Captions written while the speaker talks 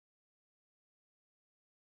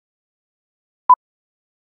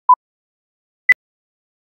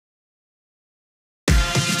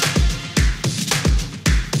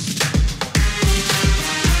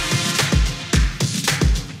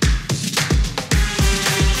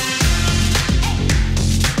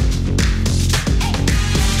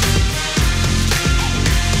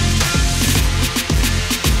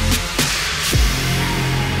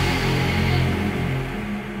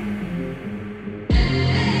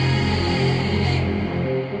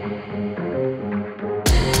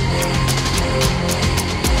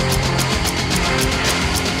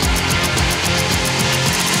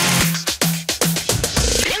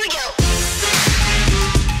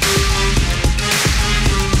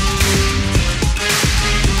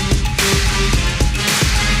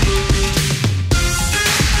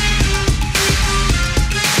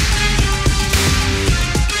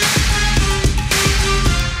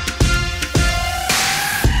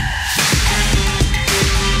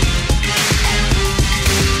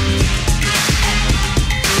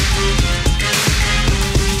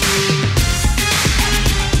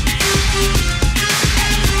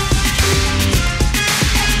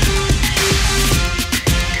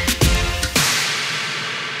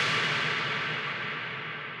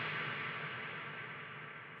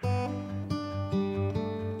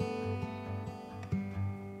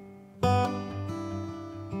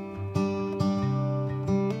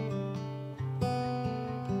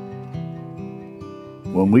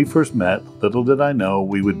When we first met, little did I know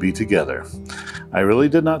we would be together. I really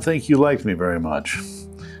did not think you liked me very much.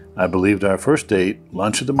 I believed our first date,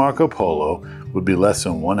 lunch at the Marco Polo, would be less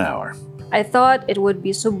than 1 hour. I thought it would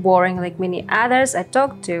be so boring like many others I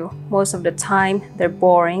talked to. Most of the time, they're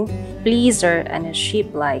boring, pleaser, and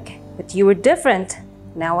sheep-like. But you were different,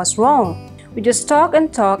 and I was wrong. We just talked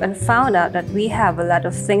and found out that we have a lot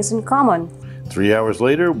of things in common. 3 hours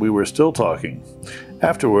later, we were still talking.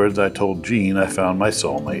 Afterwards, I told Jean I found my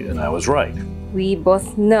soulmate, and I was right. We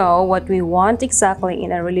both know what we want exactly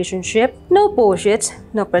in a relationship. No bullshit,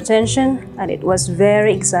 no pretension, and it was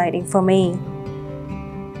very exciting for me.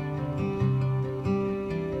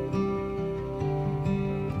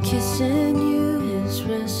 Kissing you is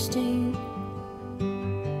resting.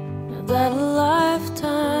 Now that a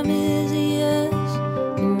lifetime is a yes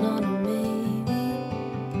and not a maybe.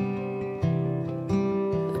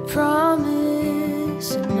 A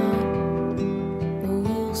promise and not a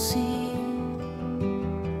we'll see.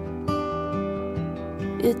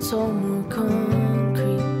 It's all more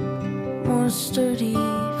concrete, more sturdy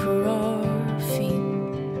for our feet.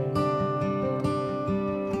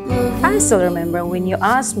 I still remember when you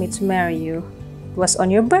asked me to marry you. It was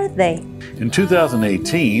on your birthday. In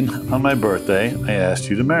 2018, on my birthday, I asked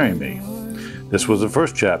you to marry me. This was the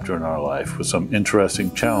first chapter in our life with some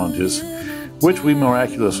interesting challenges, which we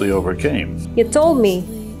miraculously overcame. You told me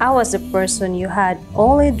I was the person you had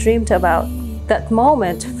only dreamed about. That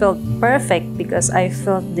moment felt perfect because I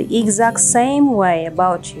felt the exact same way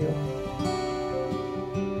about you.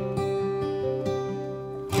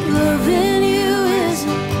 Loving you is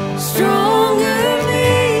stronger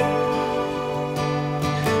me.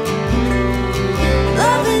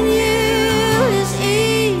 Loving you is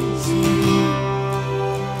easy.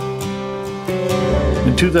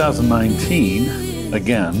 In 2019,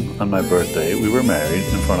 again, on my birthday, we were married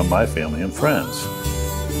in front of my family and friends.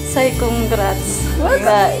 Say congrats.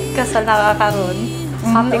 Kasal na kakaroon.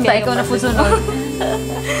 Happy kayo na po sunod.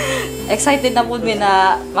 Excited na po mi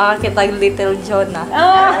na makakita yung little Jhuna.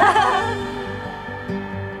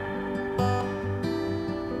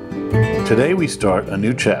 Today we start a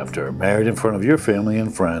new chapter, married in front of your family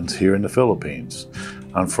and friends here in the Philippines.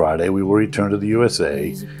 On Friday, we will return to the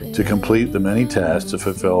USA to complete the many tasks to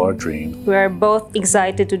fulfill our dream. We are both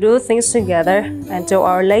excited to do things together and to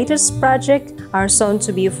our latest project, our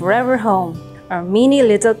soon-to-be forever home, our mini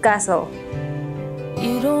little castle.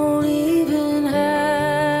 You don't even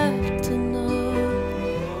have to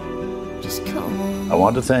know. Just come on. I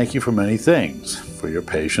want to thank you for many things, for your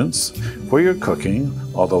patience, for your cooking,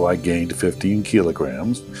 although I gained 15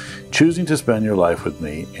 kilograms, choosing to spend your life with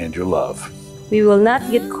me, and your love. We will not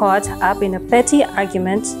get caught up in a petty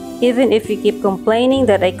argument, even if you keep complaining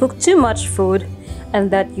that I cook too much food and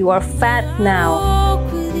that you are fat now.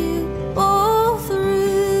 Walk with you all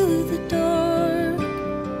through the dark.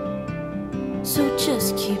 So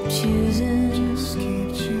just keep choosing. Just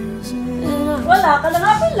keep choosing. Wala ka,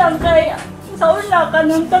 nangapin lang kay sa una ka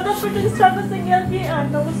nung taga-produce ka sa LBN,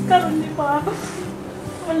 tapos karoon di ba?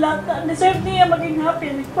 Wala ka, deserve niya maging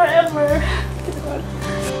happy forever.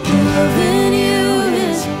 Loving you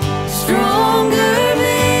is stronger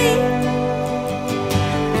me.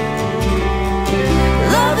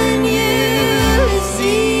 Loving you is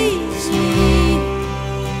easy.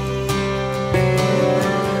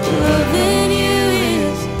 Loving you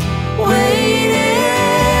is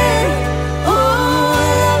waiting. Oh,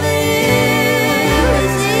 loving you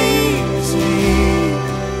is easy.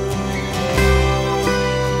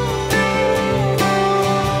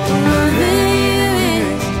 Loving you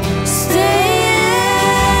is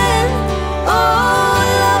staying. Oh,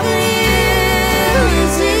 loving you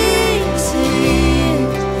is easy.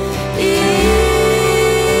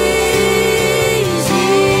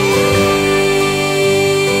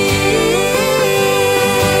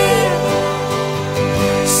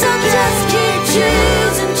 So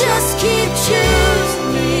just keep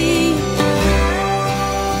choosing me.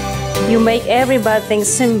 You make every bad thing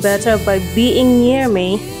seem better by being near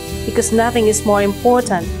me, because nothing is more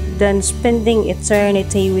important than spending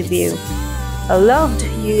eternity with you. I loved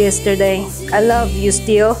you yesterday. I love you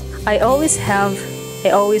still. I always have.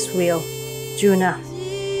 I always will. Jhuna.